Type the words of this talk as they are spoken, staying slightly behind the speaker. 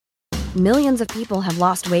Millions of people have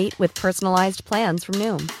lost weight with personalized plans from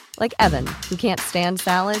Noom. Like Evan, who can't stand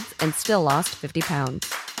salads and still lost 50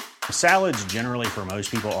 pounds. Salads generally for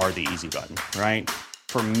most people are the easy button, right?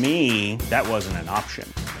 For me, that wasn't an option.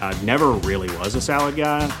 I never really was a salad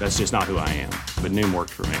guy. That's just not who I am. But Noom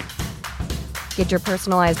worked for me. Get your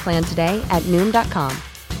personalized plan today at Noom.com.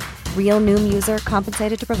 Real Noom user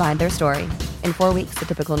compensated to provide their story. In 4 weeks, the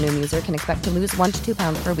typical Noom user can expect to lose 1 to 2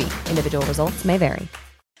 pounds per week. Individual results may vary.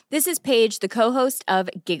 This is Paige, the co-host of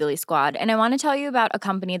Giggly Squad, and I want to tell you about a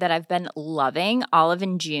company that I've been loving, Olive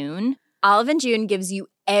 & June. Olive & June gives you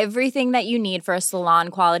everything that you need for a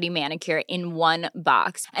salon-quality manicure in one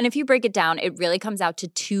box. And if you break it down, it really comes out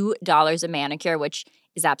to $2 a manicure, which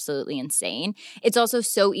is absolutely insane. It's also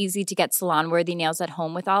so easy to get salon-worthy nails at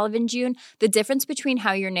home with Olive & June. The difference between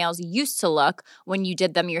how your nails used to look when you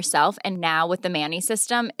did them yourself and now with the Mani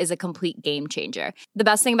system is a complete game changer. The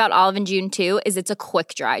best thing about Olive & June, too, is it's a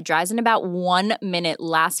quick dry. Dries in about 1 minute,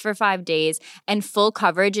 lasts for 5 days, and full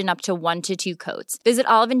coverage in up to 1 to 2 coats. Visit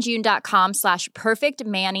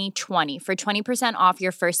oliveandjune.com/perfectmani20 for 20% off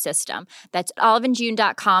your first system. That's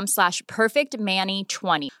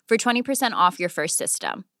oliveandjune.com/perfectmani20 for 20% off your first system.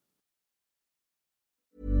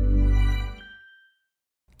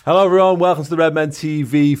 Hello everyone, welcome to the Red Men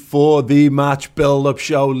TV for the match build-up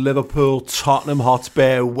show. Liverpool, Tottenham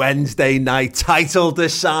Hotspur, Wednesday night title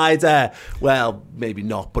decider. Well, maybe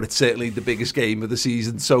not, but it's certainly the biggest game of the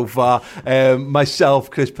season so far. Myself,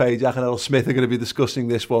 Chris Page, and Errol Smith are going to be discussing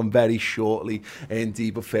this one very shortly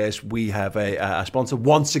indeed. But first, we have a sponsor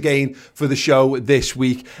once again for the show this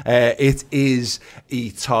week. It is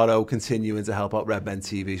eToro, continuing to help out Red Men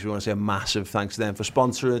TV. So we want to say a massive thanks to them for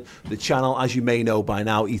sponsoring the channel. As you may know by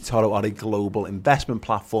now, eToro are a global investment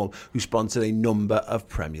platform who sponsor a number of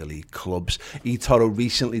Premier League clubs. eToro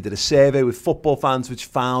recently did a survey with football fans which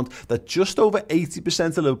found that just over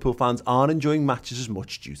 80% of Liverpool fans aren't enjoying matches as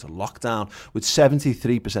much due to lockdown, with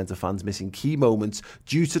 73% of fans missing key moments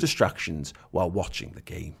due to distractions while watching the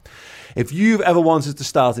game. If you've ever wanted to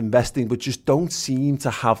start investing but just don't seem to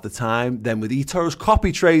have the time, then with eToro's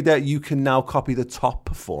Copy Trader, you can now copy the top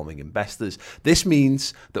performing investors. This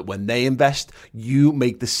means that when they invest, you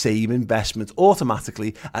make the same investment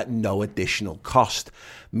automatically at no additional cost,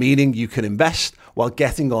 meaning you can invest while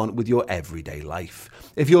getting on with your everyday life.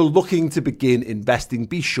 If you're looking to begin investing,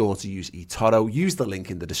 be sure to use eToro. Use the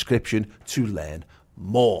link in the description to learn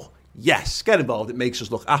more. Yes, get involved. It makes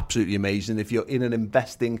us look absolutely amazing. If you're in an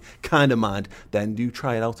investing kind of mind, then do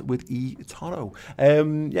try it out with eToro.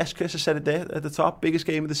 Yes, Chris, I said it there at the top. Biggest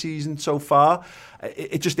game of the season so far.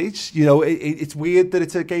 It just is. You know, it's weird that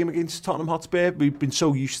it's a game against Tottenham Hotspur. We've been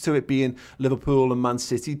so used to it being Liverpool and Man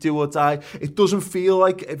City do or die. It doesn't feel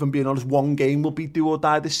like, if I'm being honest, one game will be do or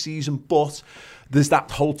die this season, but there's that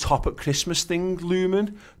whole top at Christmas thing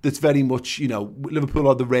looming that's very much, you know, Liverpool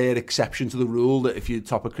are the rare exception to the rule that if you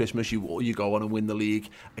top at Christmas, you go on and win the league.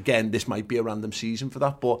 Again, this might be a random season for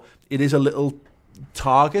that, but it is a little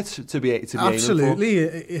target to be absolutely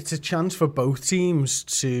aiming for. It's a chance for both teams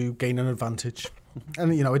to gain an advantage.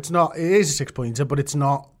 And you know, it is a 6-pointer, but it's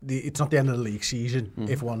not the end of the league season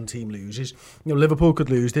if one team loses. You know, Liverpool could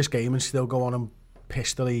lose this game and still go on and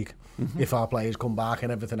piss the league if our players come back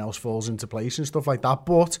and everything else falls into place and stuff like that.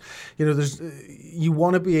 But you know, you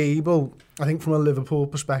want to be able, I think, from a Liverpool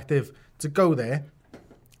perspective, to go there,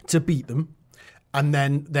 to beat them, and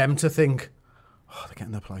then them to think, oh, they're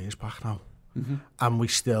getting their players back now, and we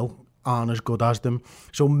still aren't as good as them.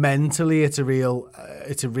 So mentally, it's a real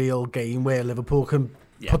game where Liverpool can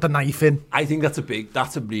put the knife in. I think that's a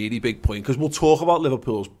really big point, because we'll talk about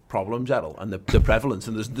Liverpool's problems, Errol, and the prevalence,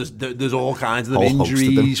 and there's all kinds of them,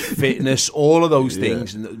 injuries, fitness, all of those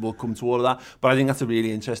things, and we'll come to all of that. But I think that's a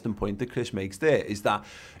really interesting point that Chris makes there, is that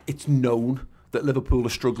it's known that Liverpool are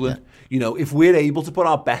struggling. Yeah. You know, if we're able to put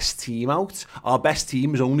our best team out, our best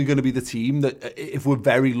team is only going to be the team that, if we're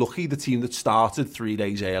very lucky, the team that started 3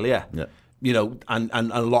 days earlier. Yeah. You know, and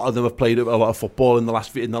a lot of them have played a lot of football in the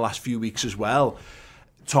last few weeks as well.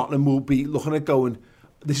 Tottenham will be looking at going,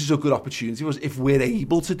 this is a good opportunity for us. If we're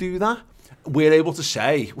able to do that, we're able to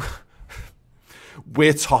say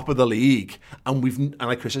we're top of the league, and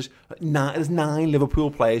like Chris says, there's 9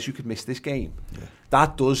 Liverpool players who could miss this game. Yeah.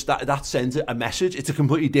 That sends a message. It's a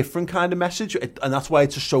completely different kind of message, and that's why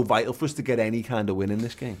it's just so vital for us to get any kind of win in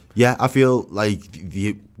this game. Yeah, I feel like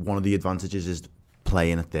one of the advantages is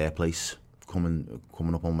playing at their place coming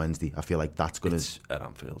up on Wednesday. I feel like that's going to... It's at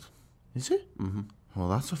Anfield. Is it? Mm-hmm. Well,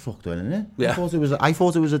 that's a fucked one, isn't it? Yeah. I thought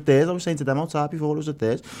it was at theirs. I was saying to them outside before it was at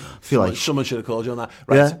theirs. I feel like someone should have called you on that.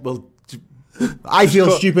 Right, yeah. Well, I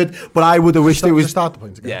feel stupid, but I would have wished it was... Just start the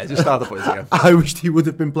points again. Yeah, just start the points again. I wished he would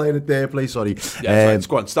have been playing at their place, sorry. Yeah,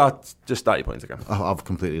 go on, just start your points again. I've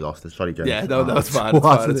completely lost it, sorry, James. Yeah, no, it's fine,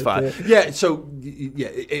 it's fine. Yeah, so,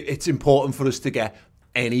 it's important for us to get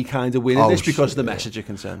any kind of win in this because of the message are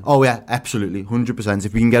concerned. Oh, yeah, absolutely, 100%.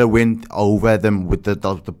 If we can get a win over them with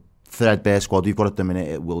the threadbare squad we've got at the minute,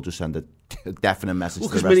 it will just send a definite message to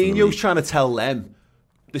the rest of the league. Because Mourinho's trying to tell them,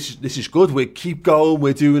 this is good, we keep going,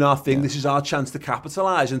 we're doing our thing, this is our chance to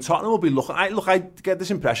capitalise, and Tottenham will be looking... I get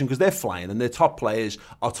this impression, because they're flying, and their top players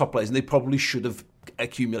are top players, and they probably should have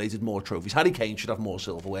accumulated more trophies. Harry Kane should have more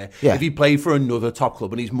silverware. Yeah. If he played for another top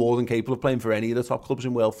club, and he's more than capable of playing for any of the top clubs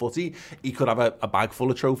in world footy, he could have a bag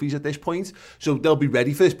full of trophies at this point. So they'll be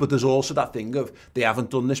ready for this, but there's also that thing of they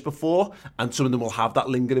haven't done this before, and some of them will have that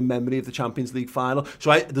lingering memory of the Champions League final.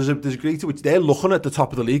 So there's a degree to which they're looking at the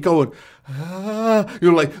top of the league going,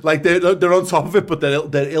 like they're on top of it, but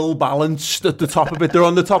they're ill-balanced at the top of it. They're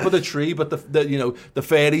on the top of the tree, but the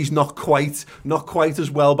fairy's not quite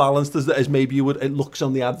as well balanced as maybe it looks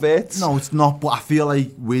on the adverts. No, it's not, but I feel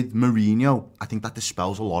like with Mourinho, I think that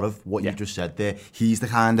dispels a lot of what you just said there. He's the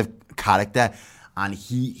kind of character, and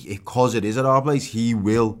because it is at our place,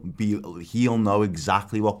 he'll know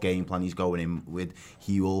exactly what game plan he's going in with.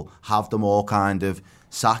 He will have them all kind of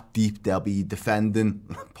sat deep. They'll be defending,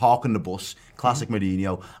 parking the bus, classic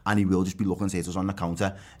Mourinho, and he will just be looking to hit us on the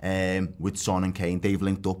counter. With Son and Kane, they've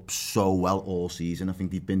linked up so well all season.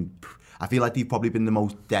 I feel like they've probably been the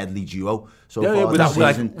most deadly duo so far this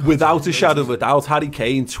season. Without a shadow of a doubt. Harry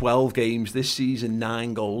Kane, 12 games this season,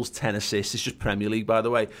 9 goals, 10 assists. It's just Premier League, by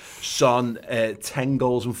the way. Son, 10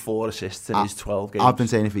 goals and 4 assists in his 12 games. I've been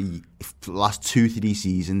saying if the last 2-3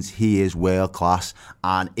 seasons, he is world class.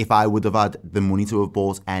 And if I would have had the money to have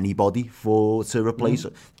bought anybody to replace,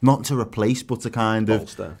 not to replace, but to kind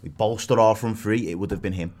of bolster our front three, it would have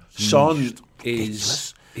been him. Son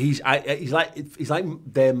is... He's like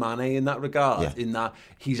their Mane in that regard, in that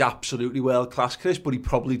he's absolutely world class, Chris, but he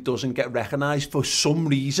probably doesn't get recognised for some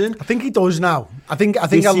reason. I think he does now. I think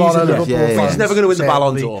a lot of Liverpool fans. He's never going to win the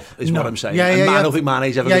Ballon d'Or, is what I'm saying. I don't think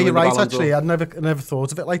Mane's ever going to win the Ballon d'Or. Yeah, you're right. Actually, I never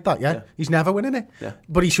thought of it like that. He's never winning it.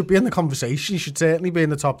 But he should be in the conversation. He should certainly be in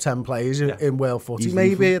the top 10 players in world footy.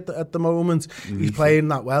 Maybe at the moment he's playing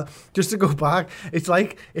that well. Just to go back, it's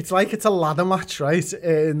like it's a ladder match, right,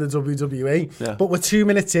 in the WWE. But we're 2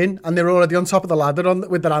 minutes in and they're already on top of the ladder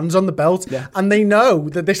with their hands on the belt, and they know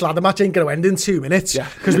that this ladder match ain't going to end in 2 minutes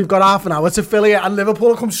because we've got half an hour to fill it, and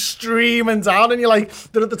Liverpool come streaming down, and you're like,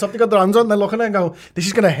 they're at the top, they got their hands on, they're looking at it and go, this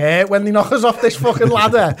is going to hurt when they knock us off this fucking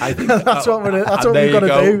ladder. I think that's what we've got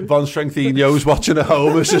to do. Von Strengthino's watching at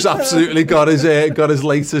home has just absolutely got his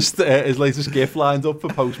latest gift lined up for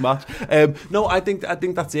post match. No, I think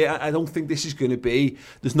that's it. I don't think this is going to be.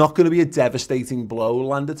 There's not going to be a devastating blow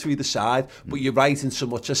landed to either side. But you're right in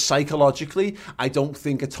so much as psychologically, I don't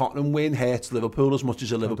think a Tottenham win hurts Liverpool as much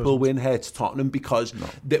as a Liverpool win hurts Tottenham, because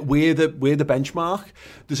we're the benchmark.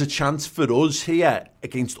 There's a chance for us here,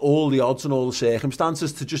 against all the odds and all the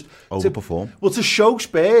circumstances, to just overperform. To show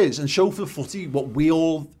Spurs and show for the footy what we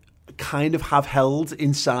all kind of have held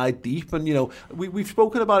inside deep. And we've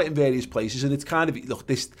spoken about it in various places, and it's kind of, look,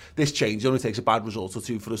 this change only takes a bad result or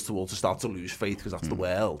two for us to all to start to lose faith, because that's the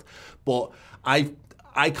world. But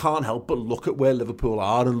I can't help but look at where Liverpool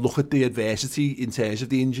are and look at the adversity in terms of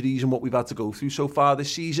the injuries and what we've had to go through so far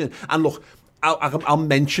this season. And look, I'll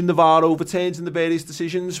mention the VAR overturns and the various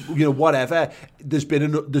decisions, whatever. There's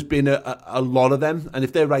been a lot of them, and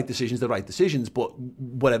if they're right decisions, they're right decisions. But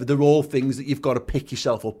whatever, they're all things that you've got to pick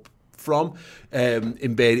yourself up from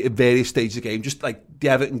in various stages of the game. Just like the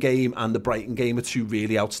Everton game and the Brighton game are two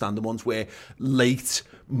really outstanding ones, where late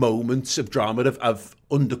moments of drama have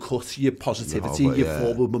undercut your positivity, your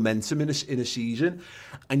forward momentum in a season.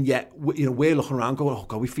 And yet, we're looking around going, oh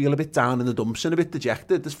God, we feel a bit down in the dumps and a bit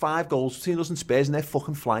dejected. There's 5 goals between us and Spurs, and they're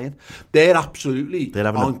fucking flying. They're having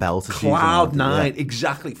a belt of cloud 9,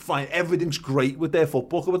 exactly, flying. Everything's great with their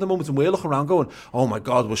football at the moment, and we're looking around going, oh my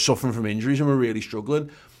God, we're suffering from injuries and we're really struggling.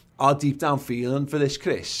 Our deep down feeling for this,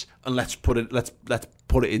 Chris, and let's put it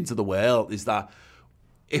into the world, is that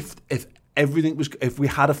if we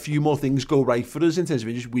had a few more things go right for us in terms of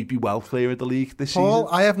injuries, we'd be well clear of the league this season. Paul,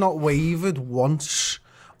 I have not wavered once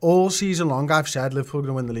all season long I've said Liverpool are going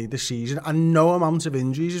to win the league this season, and no amount of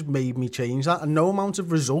injuries has made me change that, and no amount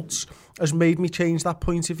of results has made me change that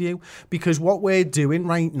point of view, because what we're doing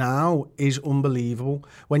right now is unbelievable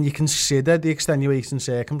when you consider the extenuating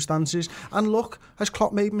circumstances. And look, has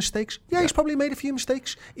Klopp made mistakes? Yeah, he's probably made a few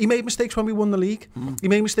mistakes. He made mistakes when we won the league. He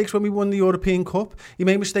made mistakes when we won the European Cup. He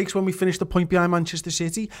made mistakes when we finished a point behind Manchester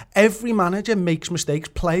City. Every manager makes mistakes.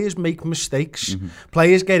 Players make mistakes.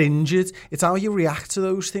 Players get injured. It's how you react to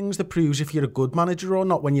those things that proves if you're a good manager or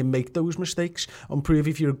not when you make those mistakes, and prove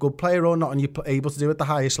if you're a good player or not, and you're able to do it at the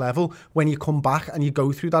highest level when you come back and you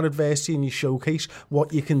go through that adversity and you showcase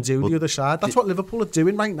what you can do the other side. That's what Liverpool are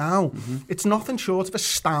doing right now. It's nothing short of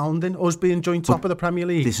astounding, us being joint top of the Premier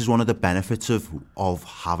League. This is one of the benefits of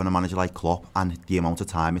having a manager like Klopp, and the amount of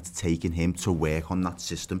time it's taken him to work on that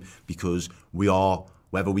system, because we are,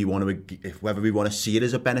 whether we want to see it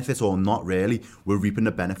as a benefit or not really, we're reaping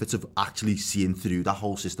the benefits of actually seeing through that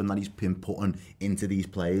whole system that he's been putting into these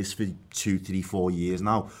players for 2, 3, 4 years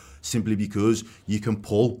now, simply because you can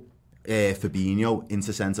pull Fabinho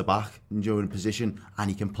into centre-back during position and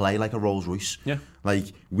he can play like a Rolls Royce. Yeah. Like,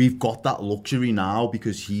 we've got that luxury now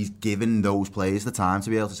because he's given those players the time to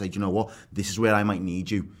be able to say, do you know what, this is where I might need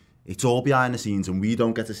you. It's all behind the scenes and we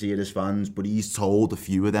don't get to see it as fans, but he's told a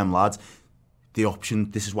few of them lads, the option,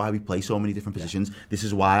 this is why we play so many different positions. This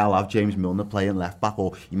is why I'll have James Milner playing left back,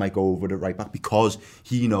 or he might go over to right back, because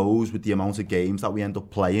he knows with the amount of games that we end up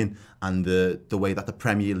playing and the way that the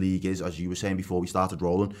Premier League is, as you were saying before we started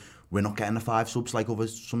rolling, we're not getting the 5 subs like other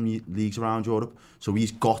some leagues around Europe. So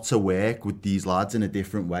he's got to work with these lads in a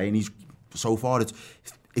different way, and he's so far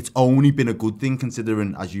it's only been a good thing,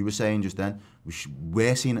 considering, as you were saying just then,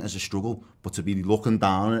 we're seeing it as a struggle, but to be looking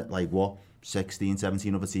down at like what 16,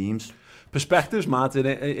 17 other teams. Perspective's mad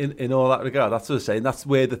in all that regard. That's what I'm saying. That's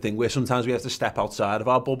where the thing where sometimes we have to step outside of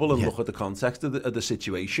our bubble and look at the context of the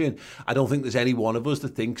situation. I don't think there's any one of us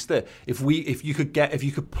that thinks that if you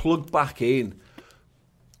could plug back in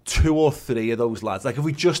 2 or 3 of those lads, like if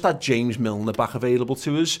we just had James Milner back available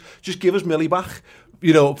to us, just give us Millie back,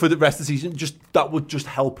 you know, for the rest of the season, just that would just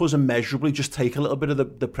help us immeasurably, just take a little bit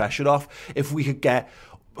of the pressure off. If we could get,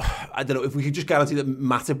 I don't know, if we could just guarantee that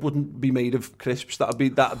Matip wouldn't be made of crisps, that'd be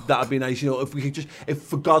nice. You know, if we could just, if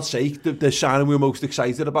for God's sake, the signing we were most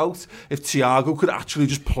excited about, if Thiago could actually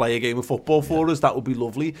just play a game of football for us, that would be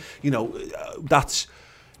lovely. You know, that's.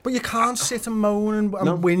 But you can't sit and moan and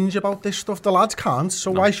whinge about this stuff. The lads can't, so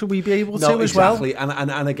why should we be able to as well? Exactly.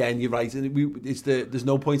 And again, you're right. There's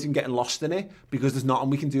no point in getting lost in it, because there's nothing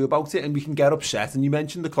we can do about it, and we can get upset. And you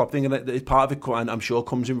mentioned the Klopp thing, and it's part of it, and I'm sure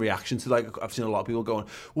comes in reaction to, like, I've seen a lot of people going,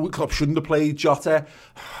 well, Klopp shouldn't have played Jota.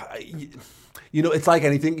 You know, it's like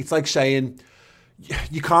anything. It's like saying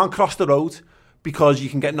you can't cross the road because you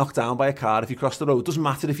can get knocked down by a car if you cross the road. It doesn't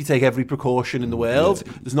matter if you take every precaution in the world.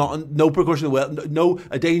 There's no precaution in the world. No,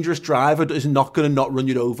 a dangerous driver is not going to not run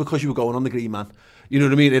you over because you were going on the green man. You know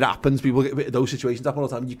what I mean? It happens. People get those situations happen all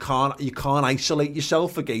the time. You can't isolate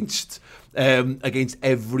yourself against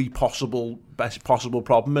every best possible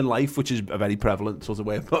problem in life, which is a very prevalent sort of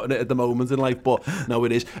way of putting it at the moment in life. But no,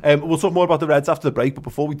 it is. We'll talk more about the Reds after the break. But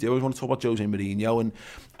before we do, I want to talk about Jose Mourinho, and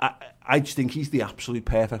I just think he's the absolute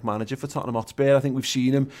perfect manager for Tottenham Hotspur. I think we've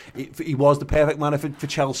seen him. He was the perfect manager for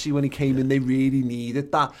Chelsea when he came in. They really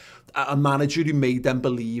needed that. A manager who made them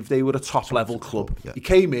believe they were a top-level club. Yeah. He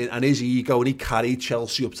came in, and his ego, and he carried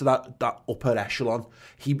Chelsea up to that upper echelon.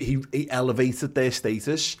 He elevated their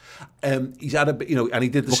status. He's had and he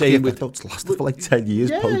did the same with. It's lasted for like 10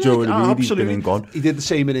 years. Absolutely. He's been and gone. He did the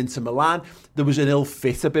same in Inter Milan. There was an ill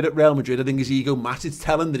fit a bit at Real Madrid. I think his ego matched. It's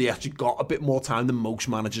telling that he actually got a bit more time than most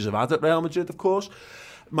managers have had at Real Madrid, of course.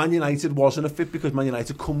 Man United wasn't a fit because Man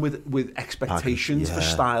United come with expectations for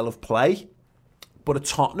style of play. But at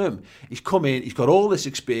Tottenham, he's come in, he's got all this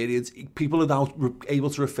experience. People are now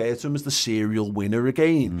able to refer to him as the serial winner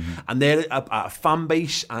again. Mm-hmm. And they're a fan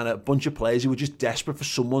base and a bunch of players who are just desperate for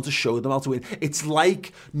someone to show them how to win. It's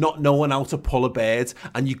like not knowing how to pull a bird,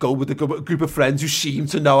 and you go with a group of friends who seem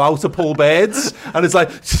to know how to pull birds. And it's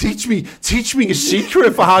like, teach me a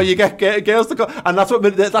secret for how you get girls to go. And that's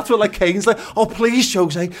what like Kane's like, oh, please,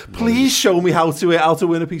 Jose, please show me how to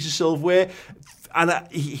win a piece of silverware. And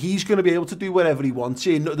he's going to be able to do whatever he wants.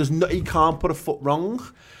 He can't put a foot wrong.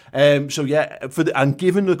 And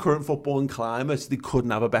given the current footballing climate, they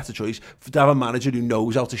couldn't have a better choice. To have a manager who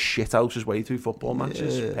knows how to shithouse his way through football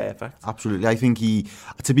matches, perfect. Absolutely. I think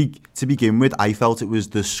to begin with, I felt it was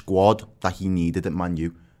the squad that he needed at Man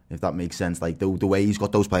U, if that makes sense. Like the way he's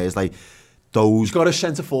got those players, like those. He's got a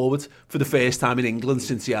centre forward for the first time in England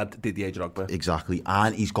since he had Didier Drogba. Exactly,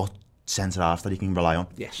 and he's got centre-halves that he can rely on.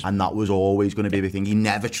 Yes. And that was always going to be a big thing. He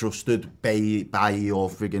never trusted Bailly or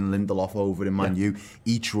friggin' Lindelof over in Man U.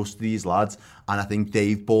 He trusted these lads, and I think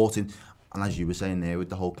they've bought in. And as you were saying there with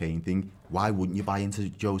the whole Kane thing, why wouldn't you buy into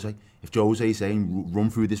Jose? If Jose's saying, run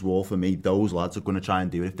through this wall for me, those lads are going to try and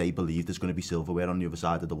do it if they believe there's going to be silverware on the other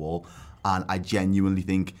side of the wall. And I genuinely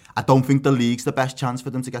think, I don't think the league's the best chance for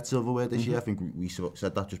them to get silverware this year. I think we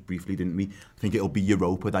said that just briefly, didn't we? I think it'll be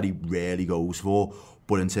Europa that he rarely goes for.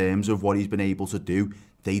 But in terms of what he's been able to do,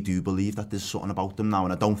 they do believe that there's something about them now.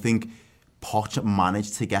 And I don't think Poch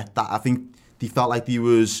managed to get that. I think they felt like he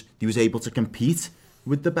was able to compete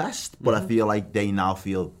with the best, but I feel like they now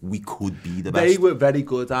feel we could be the best. They were very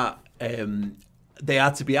good at they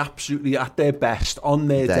had to be absolutely at their best on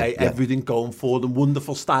their day, everything going for them,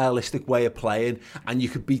 wonderful stylistic way of playing, and they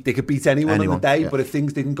could beat anyone on the day, but if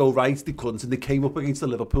things didn't go right, they couldn't, and they came up against the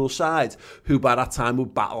Liverpool side, who by that time were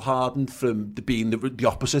battle-hardened from being the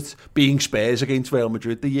opposite, being Spurs against Real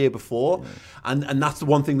Madrid the year before, and that's the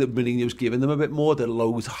one thing that Mourinho's given them a bit more. They're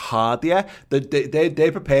loads hardier,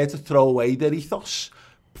 they're prepared to throw away their ethos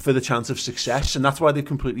for the chance of success, and that's why they've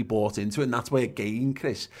completely bought into it, and that's why, again,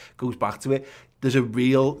 Chris, goes back to it. There's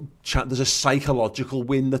a psychological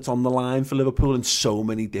win that's on the line for Liverpool in so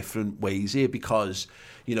many different ways here, because,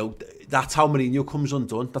 you know, that's how Mourinho comes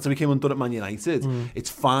undone. That's how he came undone at Man United. It's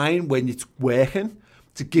fine when it's working.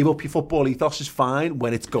 To give up your football ethos is fine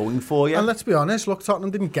when it's going for you. And let's be honest, look,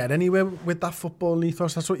 Tottenham didn't get anywhere with that football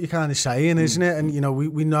ethos. That's what you're kind of saying, isn't it? And, you know,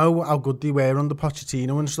 we know how good they were under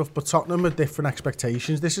Pochettino and stuff, but Tottenham had different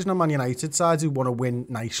expectations. This is not Man United sides who want to win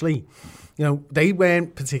nicely. You know, they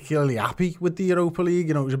weren't particularly happy with the Europa League.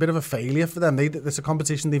 You know, it was a bit of a failure for them. It's a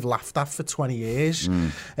competition they've laughed at for 20 years.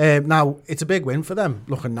 Now, it's a big win for them,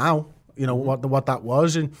 looking now. You know, what that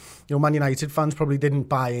was. And, you know, Man United fans probably didn't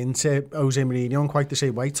buy into Jose Mourinho in quite the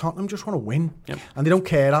same way. Tottenham just want to win. Yep. And they don't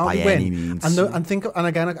care how they win. And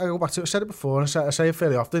again, I go back to it. I said it before, and I say it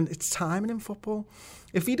fairly often, it's timing in football.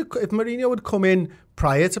 If Mourinho had come in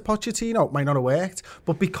prior to Pochettino, it might not have worked.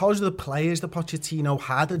 But because the players that Pochettino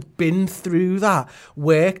had been through that,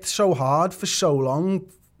 worked so hard for so long,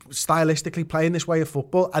 stylistically playing this way of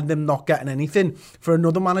football, and them not getting anything, for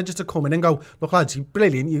another manager to come in and go, look lads, you're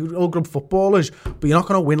brilliant, you're all good footballers, but you're not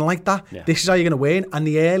going to win like that. This is how you're going to win. And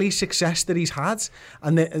the early success that he's had,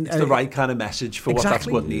 it's the right kind of message for what that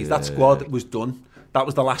squad needs. That squad was done. That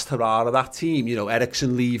was the last hurrah of that team. You know,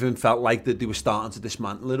 Eriksen leaving felt like that they were starting to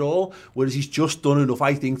dismantle it all, whereas he's just done enough,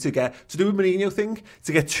 I think, to do a Mourinho thing,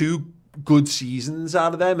 to get two good seasons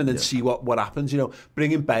out of them and then see what happens. You know,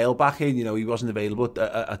 bringing Bale back in, you know, he wasn't available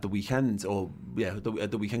at the weekend, or at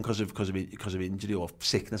the weekend because of injury or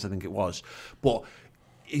sickness, I think it was, but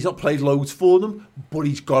he's not played loads for them, but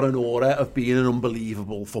he's got an aura of being an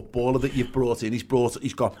unbelievable footballer that you've brought in. He's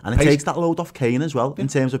got, and it takes that load off Kane as well, in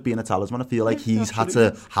terms of being a talisman. I feel like he's had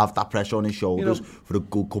to have that pressure on his shoulders for a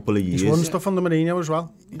good couple of years. He's won stuff on the Mourinho as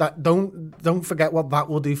well. That don't forget what that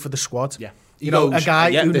will do for the squad. Yeah. You know, a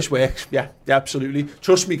guy who... this works. Yeah, absolutely.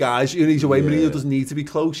 Trust me, guys. You know, he's away. Mourinho doesn't need to be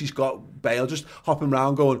close. He's got Bale just hopping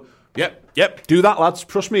around going, yep, do that, lads.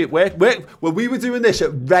 Trust me, it worked. When we were doing this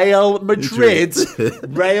at Real Madrid,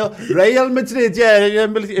 Real Madrid,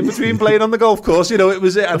 in between playing on the golf course, you know, it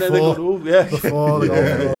was it. And then they go, before the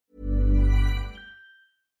golf course.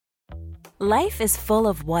 Life is full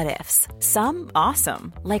of what-ifs. Some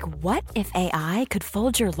awesome, like what if AI could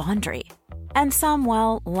fold your laundry? And some,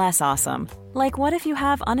 well, less awesome. Like what if you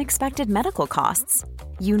have unexpected medical costs?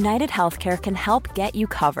 United Healthcare can help get you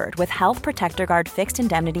covered with Health Protector Guard fixed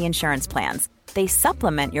indemnity insurance plans. They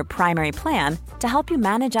supplement your primary plan to help you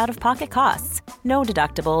manage out-of-pocket costs. No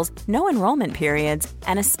deductibles, no enrollment periods,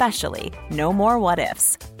 and especially no more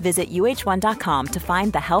what-ifs. Visit uh1.com to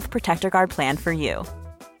find the Health Protector Guard plan for you.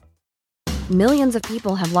 Millions of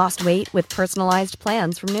people have lost weight with personalized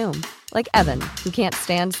plans from Noom. Like Evan, who can't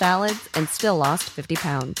stand salads and still lost 50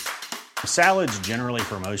 pounds. Salads generally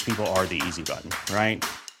for most people are the easy button, right?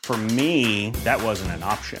 For me, that wasn't an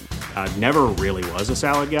option. I never really was a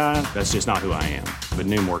salad guy. That's just not who I am. But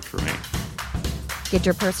Noom worked for me. Get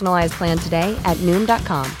your personalized plan today at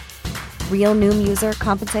Noom.com. Real Noom user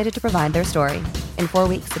compensated to provide their story. In 4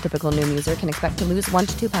 weeks, the typical Noom user can expect to lose 1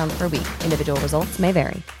 to 2 pounds per week. Individual results may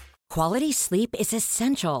vary. Quality sleep is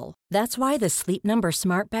essential. That's why the Sleep Number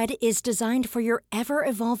Smart Bed is designed for your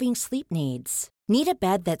ever-evolving sleep needs. Need a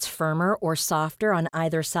bed that's firmer or softer on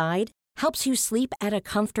either side? Helps you sleep at a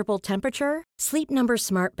comfortable temperature? Sleep Number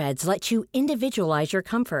Smart Beds let you individualize your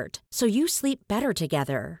comfort, so you sleep better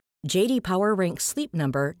together. JD Power ranks Sleep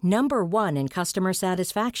Number number 1 in customer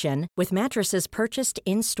satisfaction with mattresses purchased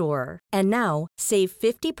in-store. And now, save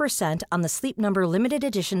 50% on the Sleep Number Limited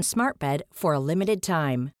Edition Smart Bed for a limited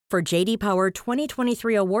time. For JD Power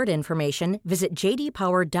 2023 award information, visit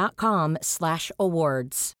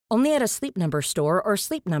jdpower.com/awards. Only at a Sleep Number store or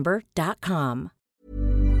sleepnumber.com.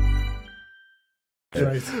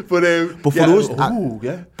 Right. But for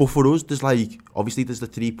yeah, but for us, there's obviously there's the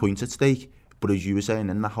 3 points at stake. But as you were saying,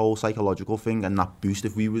 in the whole psychological thing and that boost,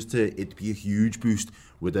 if we was to, it'd be a huge boost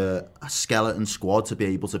with a skeleton squad to be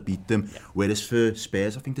able to beat them. Yeah. Whereas for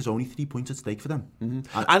Spurs, I think there's only 3 points at stake for them.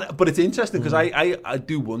 Mm-hmm. But it's interesting because I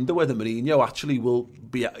do wonder whether Mourinho actually will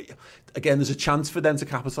be... Again, there's a chance for them to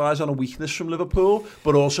capitalise on a weakness from Liverpool,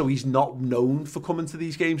 but also he's not known for coming to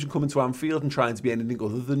these games and coming to Anfield and trying to be anything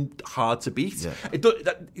other than hard to beat. Yeah. He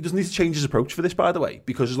doesn't need to change his approach for this, by the way,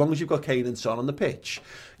 because as long as you've got Kane and Son on the pitch,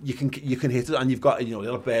 you can hit it, and you've got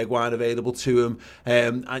little Bergwijn available to him,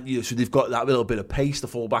 and so they've got that little bit of pace. The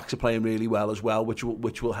fullbacks are playing really well as well, which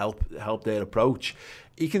will help their approach.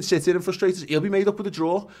 He can sit in and frustrate us. He'll be made up with a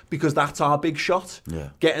draw because that's our big shot. Yeah.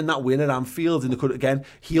 Getting that win at Anfield again.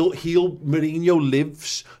 Mourinho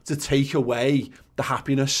lives to take away the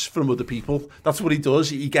happiness from other people. That's what he does.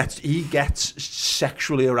 He gets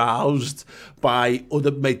sexually aroused by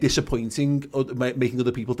making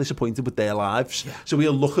other people disappointed with their lives. Yeah. So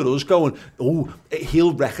he'll look at us going,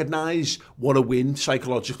 he'll recognise what a win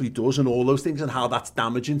psychologically does and all those things and how that's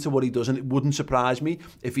damaging to what he does. And it wouldn't surprise me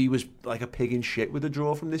if he was like a pig in shit with a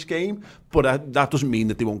draw from this game. But that doesn't mean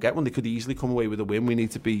that they won't get one. They could easily come away with a win. We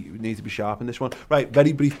need to be sharp in this one. Right,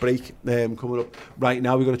 very brief break coming up right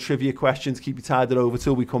now. We've got a trivia question to keep you tied over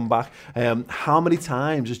till we come back. How many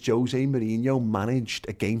times has Jose Mourinho managed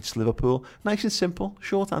against Liverpool? Nice and simple,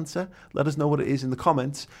 short answer. Let us know what it is in the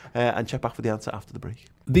comments and check back for the answer after the break.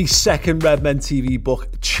 The second Red Men TV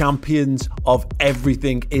book, Champions of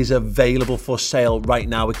Everything, is available for sale right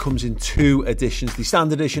now. It comes in 2 editions, the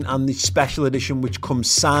standard edition and the special edition, which comes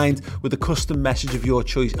signed with a custom message of your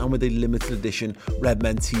choice and with a limited edition Red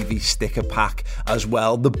Men TV sticker pack as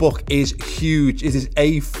well. The book is huge. It is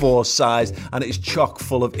A4 size and it is chock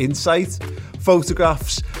full of insight,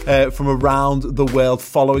 photographs from around the world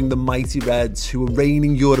following the mighty Reds, who were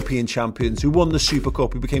reigning European champions, who won the Super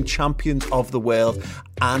Cup, who became champions of the world,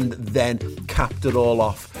 and then capped it all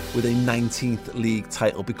off with a 19th league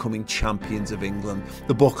title, becoming champions of England.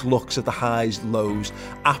 The book looks at the highs, lows,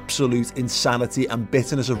 absolute insanity and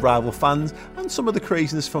bitterness of rival fans, and some of the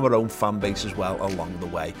craziness from our own fan base as well along the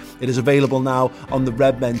way. It is available now on the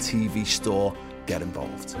Red Men TV store. Get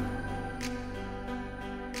involved.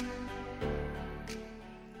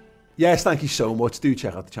 Yes, thank you so much. Do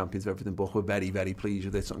check out the Champions of Everything book. We're very, very pleased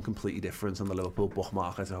with it. Something completely different on the Liverpool book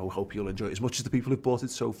market. I hope you'll enjoy it as much as the people who've bought it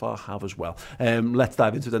so far have as well. Let's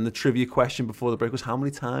dive into it then. The trivia question before the break was, how many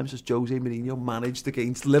times has Jose Mourinho managed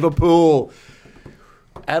against Liverpool?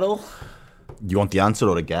 Errol? You want the answer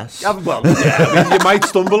or a guess? Yeah, well, you might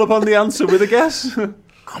stumble upon the answer with a guess.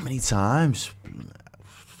 How many times?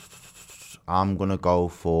 I'm going to go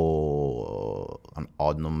for an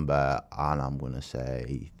odd number and I'm going to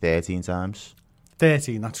say 13 times.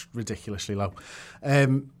 13, that's ridiculously low.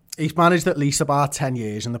 He's managed at least about 10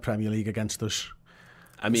 years in the Premier League against us.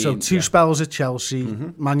 I mean, so 2 spells at Chelsea,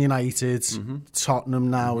 Man United, Tottenham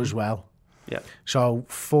now as well. Yeah. So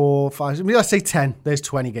 4, 5, let's say 10. There's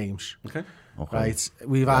 20 games. Okay. Right.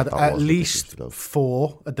 We've had at least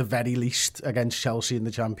 4 at the very least against Chelsea in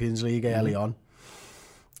the Champions League early on.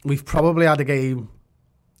 We've probably had a game.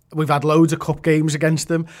 We've had loads of cup games against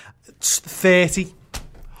them. It's 30.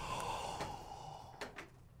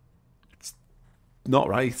 It's not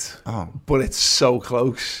right. But it's so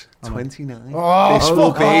close. 29. This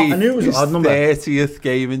will be I knew it was his an odd number. 30th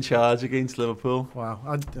game in charge against Liverpool. Wow.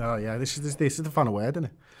 This is the final word, isn't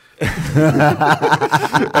it?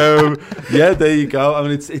 Yeah, there you go. I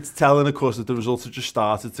mean, it's telling, of course, that the results have just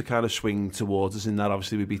started to kind of swing towards us in that.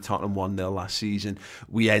 Obviously, we beat Tottenham 1-0 last season.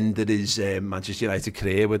 We ended his Manchester United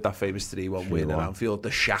career with that famous 3-1 win at Anfield,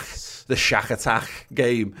 the Shaq attack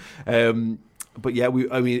game. But yeah, we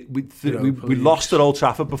lost at Old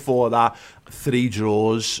Trafford before that. 3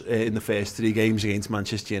 draws in the first 3 games against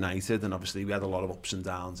Manchester United, and obviously we had a lot of ups and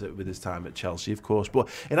downs with his time at Chelsea, of course. But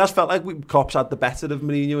it has felt like Klopp's had the better of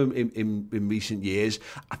Mourinho in recent years.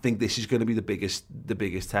 I think this is going to be the biggest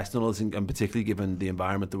test, and particularly given the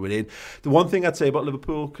environment that we're in. The one thing I'd say about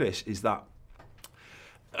Liverpool, Chris, is that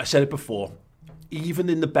I said it before. Even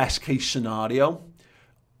in the best case scenario,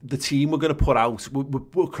 the team we're going to put out,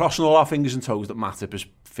 we're crossing all our fingers and toes that Matip is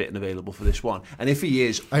fit and available for this one. And if he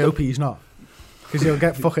is... I hope he's not. because he'll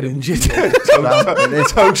get fucking injured.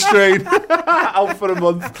 Toe strain out for a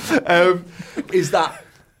month. Is that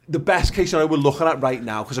the best case scenario we're looking at right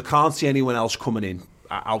now? Because I can't see anyone else coming in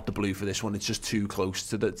out the blue for this one. It's just too close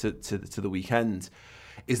to the weekend.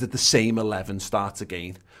 Is that the same 11 starts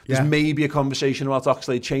again? There's maybe a conversation about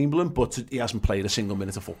Oxlade-Chamberlain, but he hasn't played a single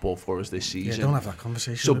minute of football for us this season. Yeah, don't have that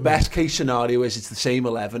conversation. So best case scenario is it's the same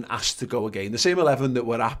 11 asked to go again. The same 11 that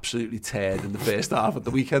were absolutely teared in the first half at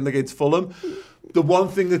the weekend against Fulham. The one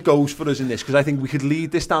thing that goes for us in this, because I think we could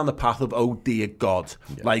lead this down the path of, oh dear God,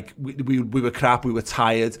 like we were crap, we were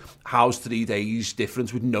tired, how's 3 days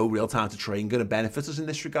difference with no real time to train going to benefit us in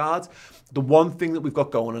this regard? The one thing that we've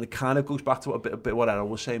got going, and it kind of goes back to a bit what Errol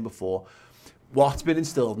was saying before, what's been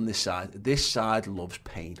instilled in this side loves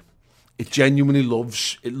pain. It genuinely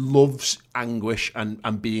loves anguish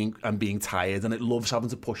and being tired, and it loves having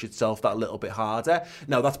to push itself that little bit harder.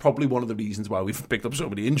 Now, that's probably one of the reasons why we've picked up so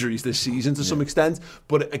many injuries this season to some extent.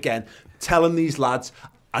 But again, telling these lads,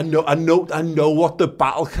 I know what the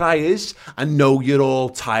battle cry is. I know you're all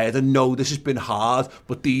tired. I know this has been hard,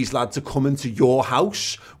 but these lads are coming to your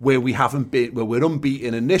house where we haven't been, where we're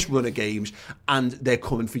unbeaten in this run of games, and they're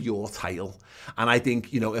coming for your title. And I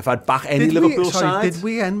think, if I'd back any Liverpool side... Did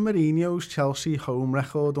we end Mourinho's Chelsea home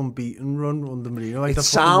record unbeaten run under Mourinho? It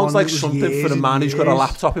sounds like something for a man who's got a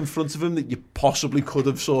laptop in front of him that you possibly could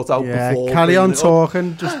have sorted out before. Carry on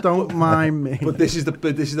talking, just don't mind me. But this is the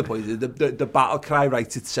point. The battle cry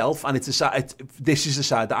writes itself, and this is the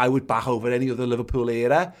side that I would back over any other Liverpool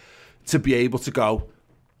era to be able to go,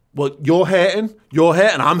 well, you're hurting,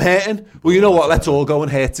 I'm hurting. Well, you know what? Let's all go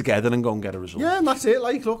and hurt together and go and get a result. Yeah, and that's it.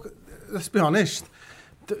 Like, look, let's be honest.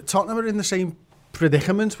 Tottenham are in the same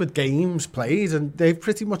predicament with games played, and they've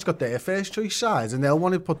pretty much got their first choice side, and they'll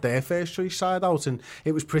want to put their first choice side out, and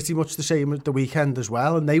it was pretty much the same at the weekend as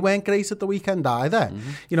well, and they weren't great at the weekend either.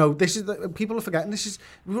 This is people are forgetting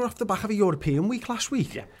we were off the back of a European week last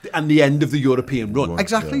week, and the end of the European run.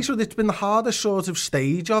 Exactly. So it's been the hardest sort of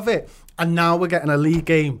stage of it, and now we're getting a league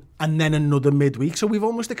game and then another midweek. So we've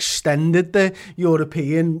almost extended the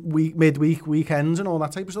European midweek weekends and all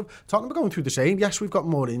that type of stuff. Tottenham are going through the same. Yes, we've got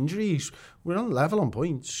more injuries. We're on level on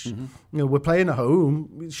points. We're playing at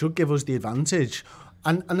home. It should give us the advantage.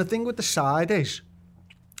 And the thing with the side is,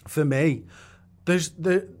 for me, there's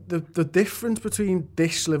the difference between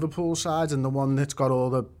this Liverpool side and the one that's got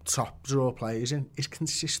all the top draw players in is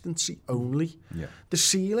consistency only. Yeah. The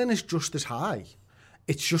ceiling is just as high.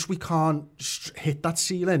 It's just we can't hit that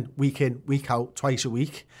ceiling week in, week out, twice a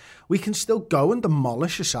week. We can still go and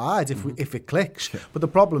demolish a side if it clicks. Yeah. But the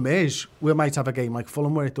problem is we might have a game like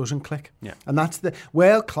Fulham where it doesn't click. Yeah. And that's the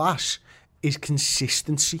world class is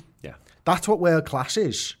consistency. Yeah. That's what world class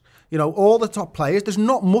is. All the top players, there's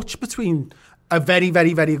not much between a very,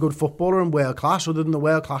 very, very good footballer and world class, other than the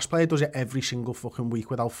world class player does it every single fucking week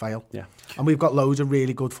without fail. Yeah. And we've got loads of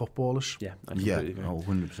really good footballers. Yeah, I completely agree.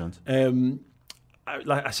 100%.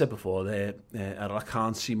 Like I said before, I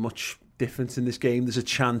can't see much difference in this game. There's a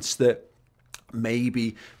chance that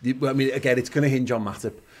maybe, again, it's going to hinge on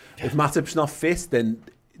Matip. Yeah. If Matip's not fit, then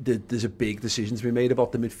there's a big decision to be made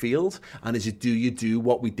about the midfield. And do you do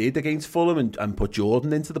what we did against Fulham and put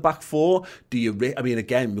Jordan into the back four?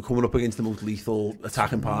 Again, we're coming up against the most lethal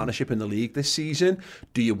attacking partnership in the league this season.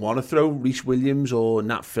 Do you want to throw Reece Williams or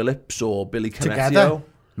Nat Phillips or Billy Cannetio? Together?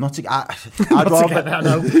 Not together.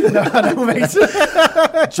 I know, mate.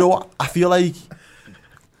 So I feel like,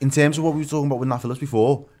 in terms of what we were talking about with Nat Phillips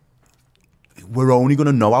before, we're only going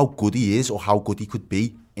to know how good he is or how good he could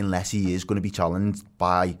be unless he is going to be challenged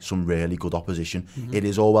by some really good opposition. It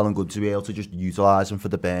is all well and good to be able to just utilise him for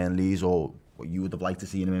the Burnleys or what you would have liked to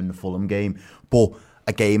see him in the Fulham game. But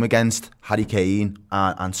a game against Harry Kane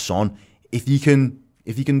and Son, if he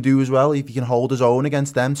can do as well, if he can hold his own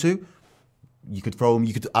against them two, you could throw him.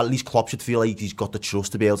 At least Klopp should feel like he's got the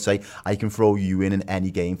trust to be able to say, I can throw you in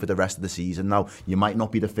any game for the rest of the season. Now, you might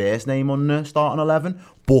not be the first name on the starting 11,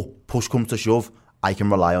 but push comes to shove, I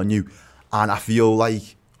can rely on you. And I feel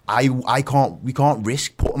like we can't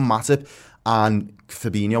risk putting Matip and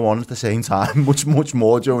Fabinho on at the same time. much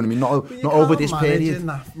more, Joe. I mean, not over this period. You can't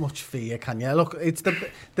manage that much fear, can you? Look,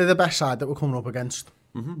 they're the best side that we're coming up against.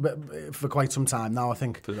 For quite some time now, I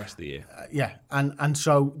think. For the rest of the year. Yeah, and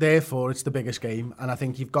so therefore it's the biggest game, and I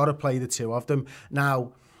think you've got to play the two of them.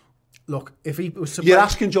 Now, look, if he was to you're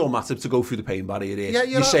asking Joel Matip to go through the pain barrier here. Yeah,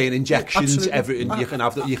 you're saying injections, everything. You can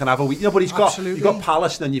have a week. No, but you've got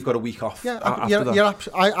Palace, and then you've got a week off. Yeah, after that.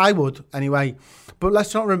 I would anyway. But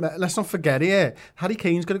let's not forget here. Harry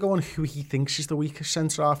Kane's going to go on who he thinks is the weakest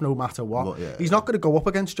centre half, no matter what. He's not going to go up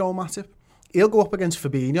against Joel Matip. he'll go up against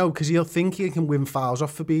Fabinho because he'll think he can win fouls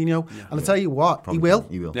off Fabinho. And I tell you what, he will.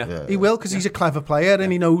 He will. Yeah. He will because he's a clever player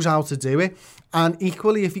and he knows how to do it. And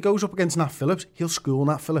equally, if he goes up against Nat Phillips, he'll school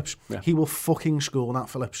Nat Phillips. Yeah. He will fucking school Nat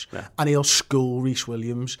Phillips. Yeah. And he'll school Reece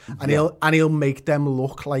Williams. And he'll make them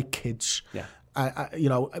look like kids. Yeah. You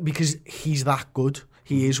know, because he's that good.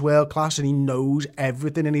 He is world class and he knows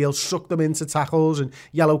everything, and he'll suck them into tackles and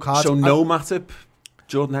yellow cards. So no Matip,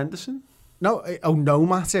 Jordan Henderson? No, no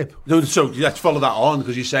Matip. No, so let's follow that on,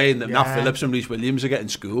 because you're saying that Yeah. Nat Phillips and Reece Williams are getting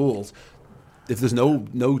schooled. If there's no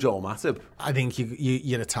Joel Matip, I think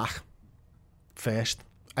you attack first,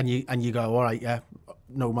 and you go, all right, yeah,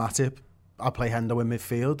 no Matip. I'll play Hendo in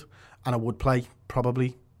midfield, and I would play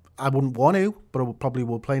probably. I wouldn't want to, but I probably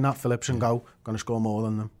would play Nat Phillips and go, going to score more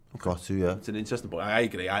than them. Got to, yeah. it's an interesting point. I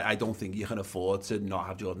agree. I don't think you can afford to not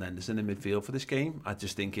have Jordan Henderson in midfield for this game. I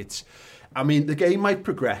just think it's... I mean, the game might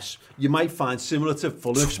progress. You might find similar to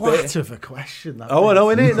Fulham. What of a question that Oh, is.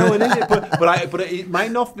 no, innit? But it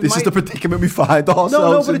might not... This is the predicament we find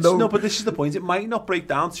ourselves in. No, but this is the point. It might not break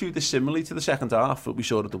down too dissimilarly to the second half that we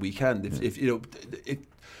saw at the weekend. If you know...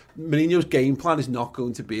 Mourinho's game plan is not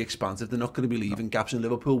going to be expansive. They're not going to be leaving gaps, and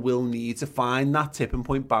Liverpool will need to find that tipping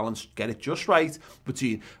point balance, get it just right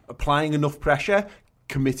between applying enough pressure,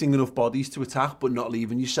 committing enough bodies to attack, but not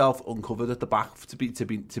leaving yourself uncovered at the back to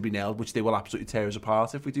be nailed, which they will absolutely tear us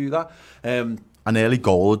apart if we do that. An early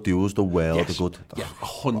goal would do us the world of good. Yeah,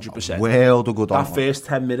 100%. World of good. That first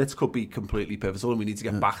 10 minutes could be completely pivotal, and we need to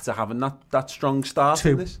get back to having that strong start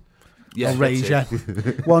in this. Yeah, Ranger.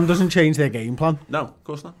 One doesn't change their game plan. No, of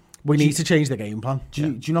course not. We need to change the game plan.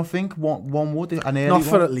 Do you not think one would? An early Not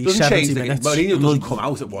for one? at least 70 minutes. Mourinho doesn't come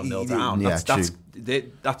out at 1-0 down. Yeah,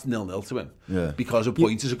 That's 0-0 to him. Yeah. Because a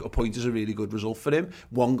point is a really good result for him.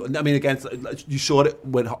 I mean, again, you saw it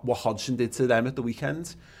when what Hodgson did to them at the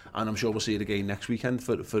weekend, and I'm sure we'll see it again next weekend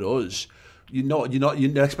for us.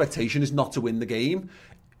 Your expectation is not to win the game,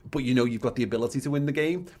 but you know you've got the ability to win the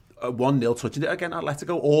game. 1-0 touching it again,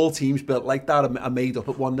 Atletico. All teams built like that are made up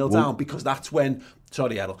at 1-0 down, because that's when,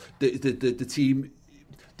 sorry Errol, the team,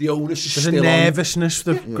 the onus is There's still a nervousness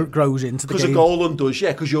that grows into the game. Because a goal undoes,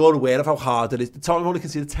 because you're aware of how hard it is. Tottenham only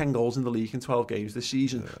conceded 10 goals in the league in 12 games this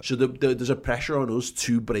season, so there's a pressure on us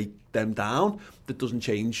to break them down that doesn't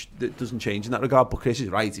change in that regard. But Chris is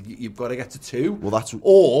right, you've got to get to 2,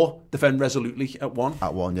 or defend resolutely at 1.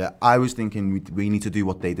 At 1, yeah. I was thinking we need to do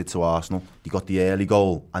what they did to Arsenal. You got the early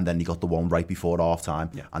goal, and then you got the one right before half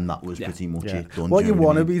time, and that was pretty much it done. What you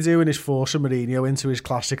want to be doing is forcing Mourinho into his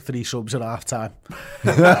classic 3 subs at half time.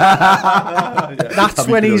 That's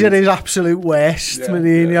when he's at his absolute worst,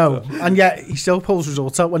 Mourinho. And yet he still pulls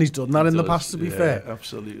results out when he's done that in the past, to be fair.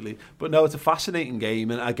 Absolutely. But no, it's a fascinating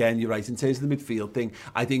game, and again, you're right, in terms of the midfield thing,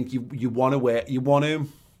 I think you want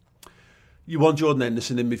Jordan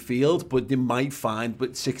Henderson in midfield, but you might find,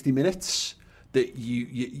 but 60 minutes, that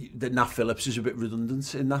that Nat Phillips is a bit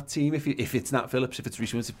redundant in that team. If it's Nat Phillips, if it's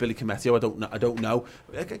Reece Williams, if Billy Cometio, I don't know.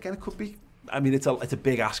 Again, it could be. I mean, it's a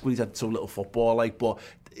big ask when he's had so little football, but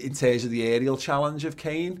in terms of the aerial challenge of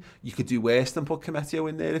Kane, you could do worse than put Cometio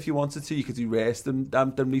in there if you wanted to. You could do worse than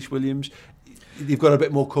Reece Williams. You've got a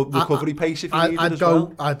bit more recovery pace if you need it as well.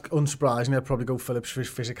 Unsurprisingly, I'd probably go Phillips for his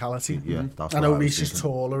physicality. Yeah, that's I know what I was Reece is thinking.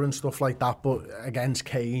 taller and stuff like that, but against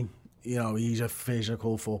Kane, you know, he's a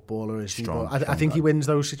physical footballer, isn't he? But I think he wins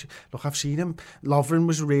those situations. Look, I've seen him. Lovren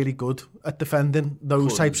was really good at defending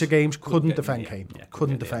those types of games. Couldn't defend Kane.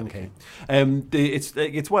 Couldn't defend Kane.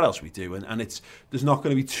 It's what else we do, and there's not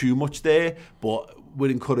going to be too much there, but we're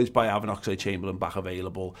encouraged by having Oxlade-Chamberlain back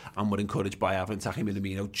available, and we're encouraged by having Taki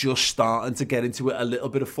Minamino just starting to get into a little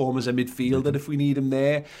bit of form as a midfielder if we need him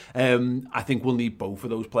there. I think we'll need both of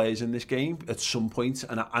those players in this game at some point,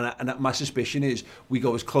 and my suspicion is we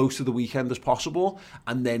go as close to the weekend as possible,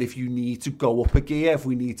 and then if you need to go up a gear, if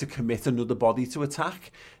we need to commit another body to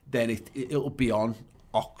attack, then it'll be on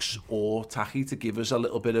Ox or Taki to give us a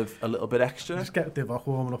little bit extra. Just get Divock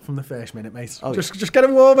warming up from the first minute, mate. Just get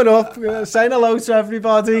him warming up, saying hello to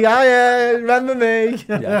everybody. Hiya, remember me?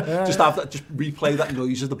 Just replay that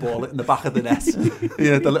noise as the ball hit in the back of the net.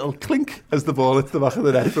 The little clink as the ball hits the back of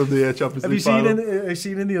the net from the Champions League final. Have you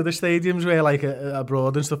seen in the other stadiums where, like,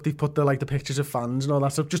 abroad and stuff, they put the pictures of fans and all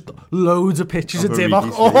that stuff, just loads of pictures of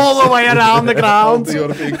Divock all the way around the ground. The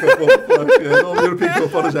European Cup up, all the European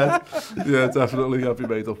Cup on his head. Yeah, definitely. I'll be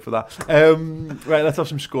made up for that. Right, let's have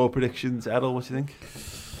some score predictions. Errol, what do you think?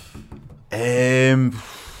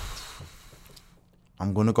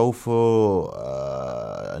 I'm going to go for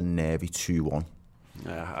a nervy 2-1.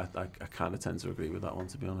 Yeah, I kind of tend to agree with that one,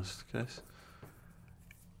 to be honest, Chris.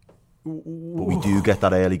 But we do get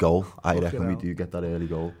that early goal. I reckon we do get that early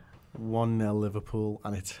goal. 1-0 Liverpool,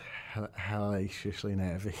 and it's hellaciously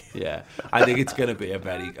nervy. Yeah, I think it's going to be a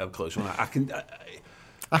very close one.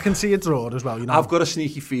 I can see a draw as well. You know, I've got a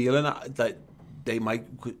sneaky feeling that they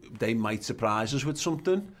might surprise us with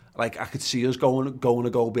something. Like, I could see us going a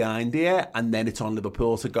goal behind here, and then it's on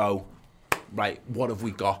Liverpool to go, right, what have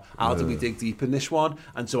we got? How do we dig deep in this one?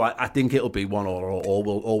 And so I think it'll be 1-1 or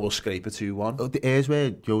we'll scrape a 2-1. The airs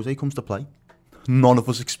where Jose comes to play, none of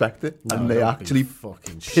us expect it, and they actually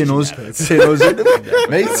fucking pin us in.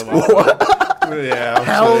 Mate, what? Yeah,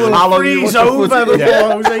 hell will freeze over before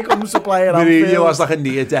Jose comes to play at Anfield. Mourinho has like a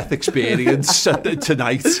near-death experience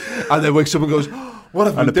tonight, and then when someone goes, what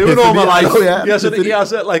have I been doing epiphany, all my life? oh, yeah. He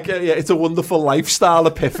has it like it's a wonderful lifestyle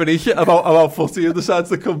epiphany about footy, and decides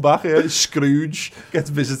to come back. Yeah, Scrooge gets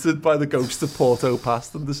visited by the ghost of Porto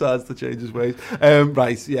past and decides to change his ways.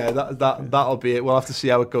 Right, yeah, that'll be it. We'll have to see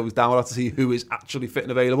how it goes down. We'll have to see who is actually fit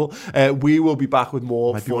and available. We will be back with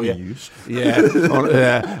more for you. Yeah.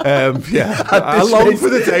 I long for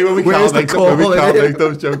the day when we can't make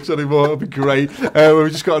those jokes anymore. It'll be great.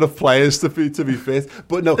 We've just got enough players to be fit.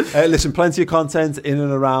 But no, listen, plenty of content in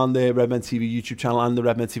and around the Redmen TV YouTube channel and the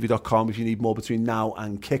redmentv.com if you need more between now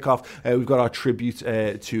and kickoff. We've got our tribute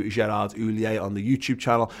to Gerard Houllier on the YouTube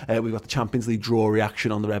channel. We've got the Champions League draw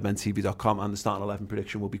reaction on the redmentv.com, and the starting 11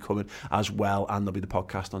 prediction will be coming as well, and there'll be the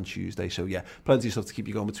podcast on Tuesday. So yeah, plenty of stuff to keep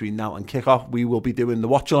you going between now and kickoff. We will be doing the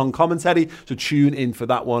watch along commentary, so tune in for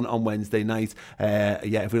that one on Wednesday night.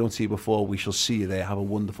 If we don't see you before, we shall see you there. Have a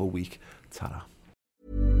wonderful week. Ta-ra.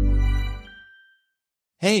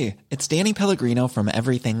 Hey, it's Danny Pellegrino from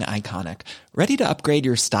Everything Iconic. Ready to upgrade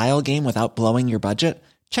your style game without blowing your budget?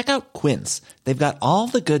 Check out Quince. They've got all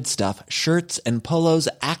the good stuff, shirts and polos,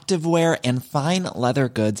 activewear, and fine leather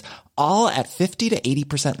goods, all at 50 to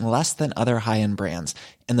 80% less than other high-end brands.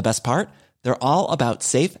 And the best part? They're all about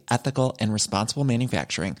safe, ethical, and responsible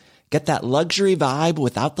manufacturing. Get that luxury vibe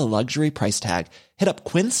without the luxury price tag. Hit up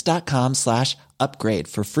quince.com/upgrade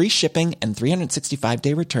for free shipping and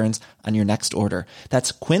 365-day returns on your next order.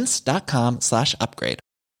 That's quince.com/upgrade.